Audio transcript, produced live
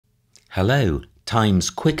Hello, Times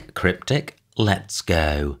Quick Cryptic, let's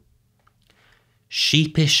go.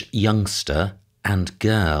 Sheepish youngster and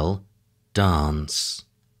girl dance.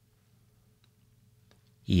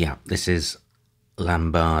 Yeah, this is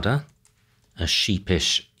lambada. A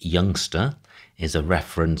sheepish youngster is a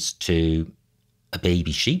reference to a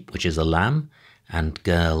baby sheep, which is a lamb, and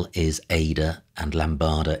girl is Ada, and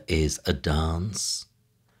lambada is a dance.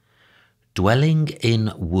 Dwelling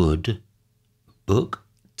in wood, book,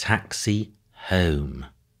 taxi, home.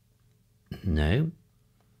 No.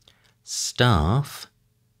 Staff,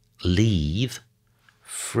 leave,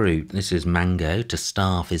 fruit. This is mango. To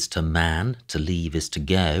staff is to man, to leave is to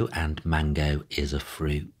go, and mango is a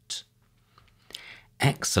fruit.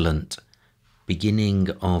 Excellent. Beginning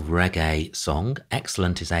of reggae song.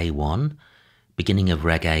 Excellent is A1. Beginning of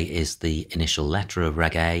reggae is the initial letter of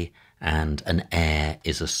reggae, and an air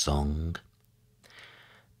is a song.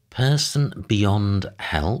 Person beyond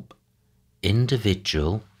help.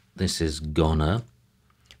 Individual. This is goner.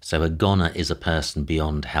 So a goner is a person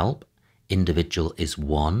beyond help. Individual is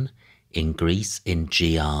one. In Greece, in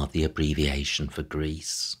GR, the abbreviation for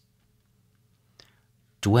Greece.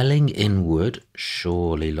 Dwelling in wood,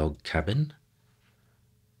 surely log cabin.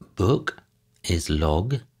 Book is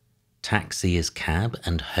log. Taxi is cab,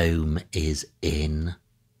 and home is inn.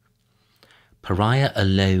 Pariah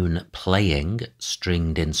alone playing,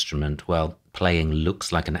 stringed instrument. Well, playing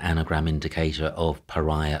looks like an anagram indicator of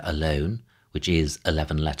pariah alone, which is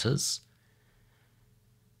 11 letters.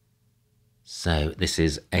 So this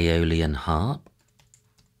is Aeolian harp.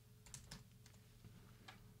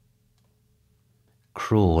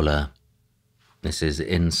 Crawler. This is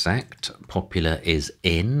insect. Popular is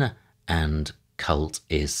in, and cult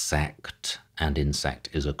is sect, and insect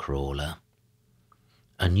is a crawler.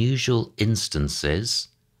 Unusual instances.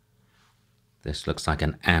 This looks like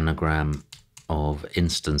an anagram of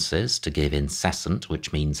instances to give incessant,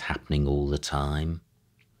 which means happening all the time.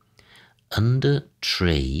 Under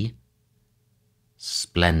tree,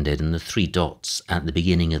 splendid, and the three dots at the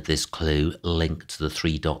beginning of this clue link to the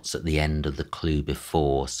three dots at the end of the clue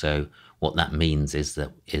before. So what that means is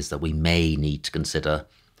that we may need to consider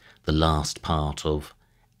the last part of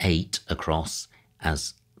 8 across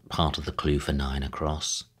as part of the clue for 9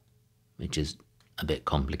 across, which is a bit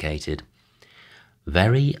complicated.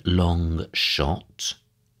 Very long shot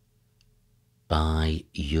by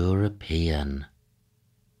European.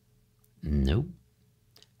 Nope.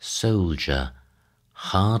 Soldier,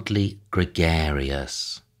 hardly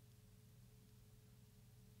gregarious.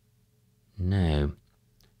 No.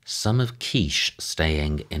 Some of quiche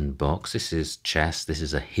staying in box. This is chess. This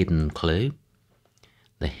is a hidden clue.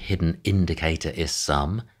 The hidden indicator is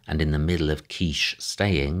some, and in the middle of quiche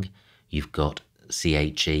staying, you've got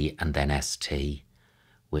CHE and then ST,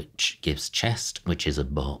 which gives chest, which is a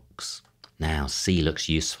box. Now, C looks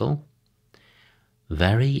useful.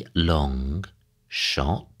 Very long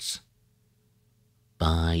shot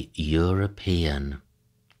by European.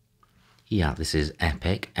 Yeah, this is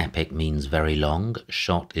epic. Epic means very long.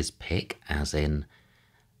 Shot is pic, as in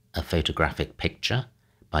a photographic picture.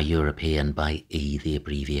 By European, by E, the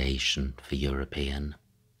abbreviation for European.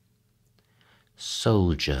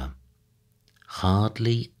 Soldier,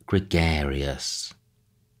 hardly gregarious.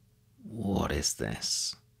 What is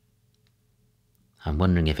this? I'm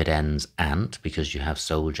wondering if it ends ant, because you have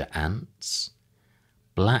soldier ants.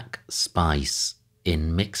 Black spice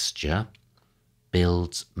in mixture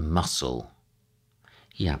builds muscle.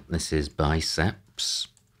 Yeah, this is biceps.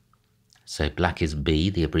 So black is B,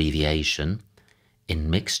 the abbreviation. In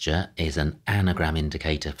mixture is an anagram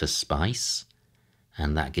indicator for spice,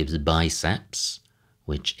 and that gives biceps,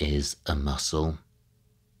 which is a muscle.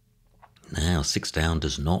 Now, 6 down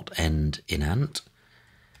does not end in ant,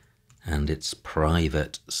 and it's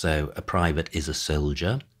private. So a private is a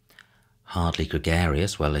soldier. Hardly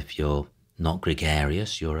gregarious. Well, if you're not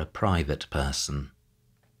gregarious, you're a private person.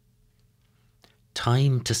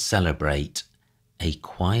 Time to celebrate. A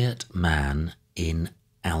quiet man in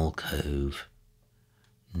alcove.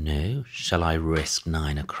 No. Shall I risk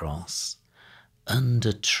 9 across?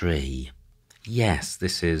 Under tree. Yes,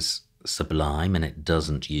 this is sublime, and it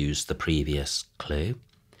doesn't use the previous clue.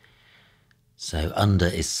 So under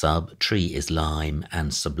is sub, tree is lime,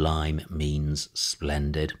 and sublime means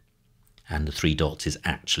splendid. And the 3 dots is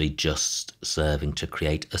actually just serving to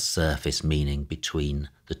create a surface meaning between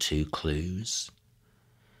the 2 clues.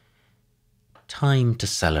 Time to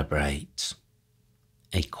celebrate.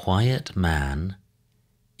 A quiet man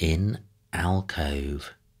in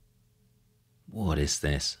alcove. What is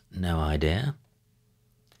this? No idea.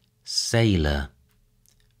 Sailor.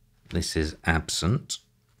 This is absent.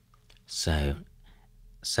 So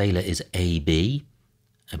Sailor is AB,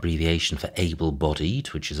 abbreviation for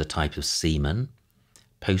able-bodied, which is a type of seaman.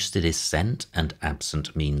 Posted is sent, and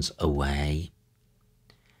absent means away.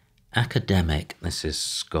 Academic, this is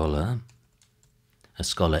scholar. A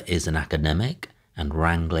scholar is an academic, and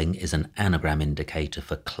wrangling is an anagram indicator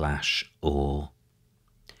for clash or.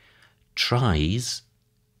 Tries,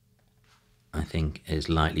 I think, is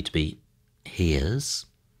likely to be hears.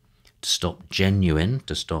 To stop genuine,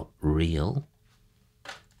 to stop real.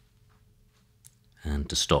 And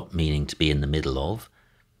to stop meaning to be in the middle of.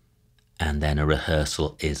 And then a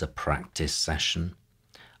rehearsal is a practice session.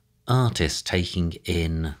 Artist taking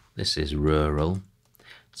in, this is rural.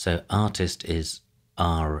 So artist is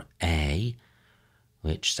RA,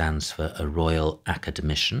 which stands for a Royal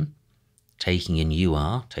Academician. Taking in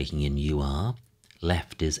UR.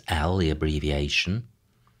 Left is L, the abbreviation.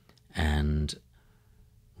 And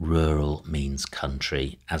rural means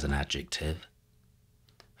country as an adjective.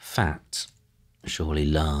 Fat, surely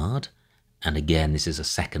lard. And again, this is a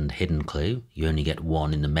second hidden clue. You only get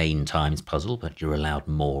one in the main Times puzzle, but you're allowed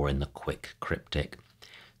more in the quick cryptic.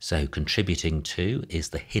 So contributing to is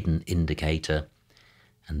the hidden indicator.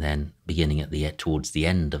 And then beginning at towards the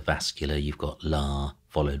end of vascular, you've got la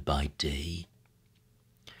followed by D.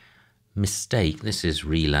 Mistake, this is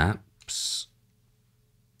relapse.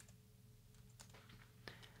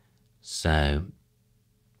 So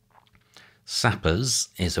Sappers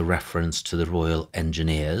is a reference to the Royal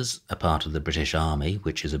Engineers, a part of the British Army,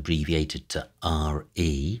 which is abbreviated to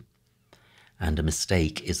RE. And a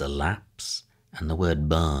mistake is a lapse. And the word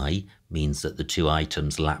by means that the two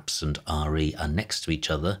items, lapse and RE, are next to each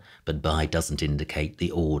other, but by doesn't indicate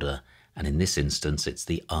the order. And in this instance, it's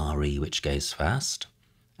the RE which goes first.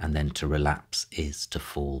 And then to relapse is to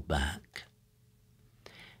fall back.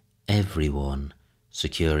 Everyone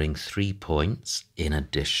securing 3 points in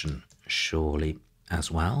addition, surely as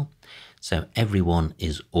well. So everyone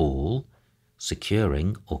is all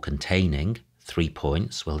securing or containing 3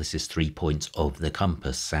 points. Well, this is 3 points of the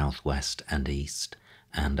compass, south, west and east,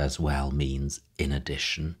 and as well means in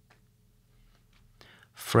addition.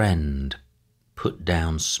 Friend, put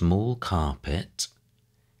down small carpet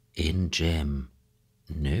in gym.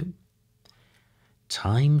 No.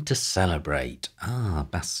 Time to celebrate.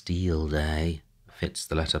 Bastille Day fits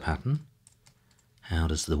the letter pattern. How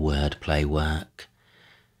does the wordplay work?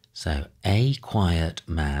 So, a quiet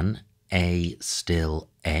man, a still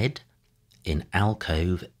Ed, in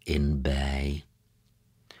alcove in bay.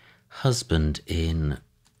 Husband in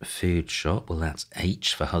food shop, well that's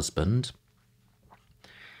H for husband.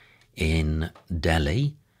 In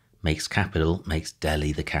Delhi, makes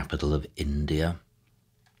Delhi the capital of India.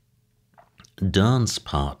 Dance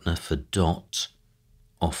partner for dot,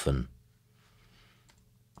 often.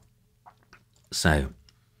 So,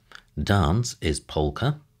 dance is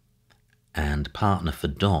polka, and partner for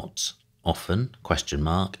dot, often, question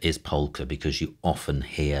mark, is polka, because you often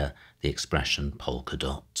hear the expression polka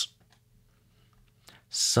dot.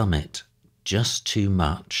 Summit, just too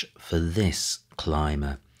much for this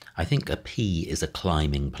climber. I think a pea is a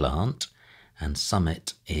climbing plant, and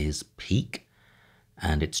summit is peak,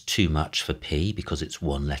 and it's too much for P because it's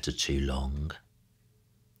one letter too long.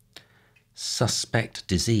 Suspect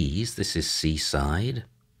disease, this is seaside.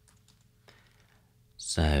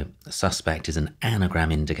 So suspect is an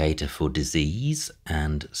anagram indicator for disease,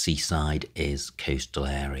 and seaside is coastal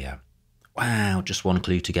area. Wow, just one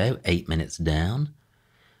clue to go, 8 minutes down.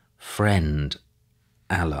 Friend,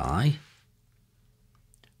 ally.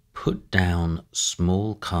 Put down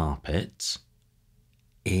small carpet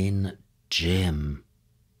in gym.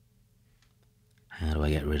 How do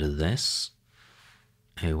I get rid of this?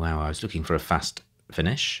 Oh wow, I was looking for a fast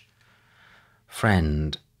finish.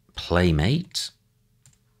 Friend, playmate.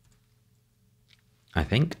 I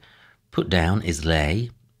think. Put down is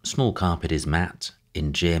lay. Small carpet is mat.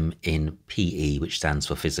 In gym, in PE, which stands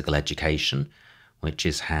for physical education, which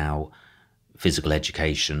is how physical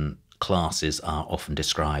education classes are often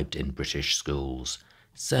described in British schools.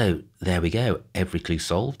 So there we go. Every clue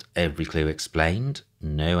solved, every clue explained.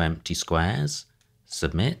 No empty squares.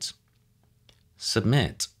 Submit.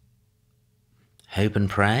 Submit. Hope and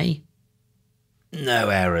pray. No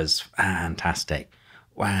errors. Fantastic.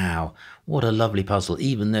 Wow, what a lovely puzzle.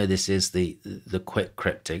 Even though this is the quick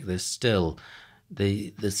cryptic, there's still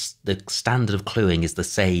the standard of cluing is the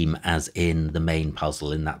same as in the main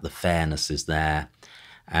puzzle, in that the fairness is there,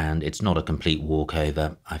 and it's not a complete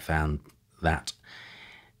walkover. I found that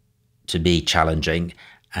to be challenging,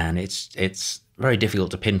 and it's very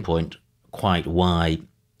difficult to pinpoint quite why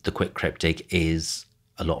the quick cryptic is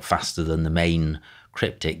a lot faster than the main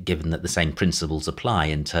cryptic, given that the same principles apply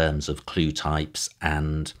in terms of clue types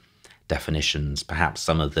and definitions. Perhaps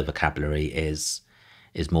some of the vocabulary is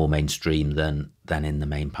more mainstream than in the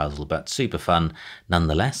main puzzle, but super fun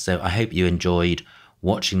nonetheless. So I hope you enjoyed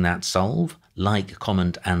watching that solve. Like,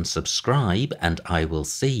 comment and subscribe, and I will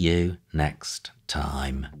see you next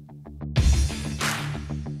time.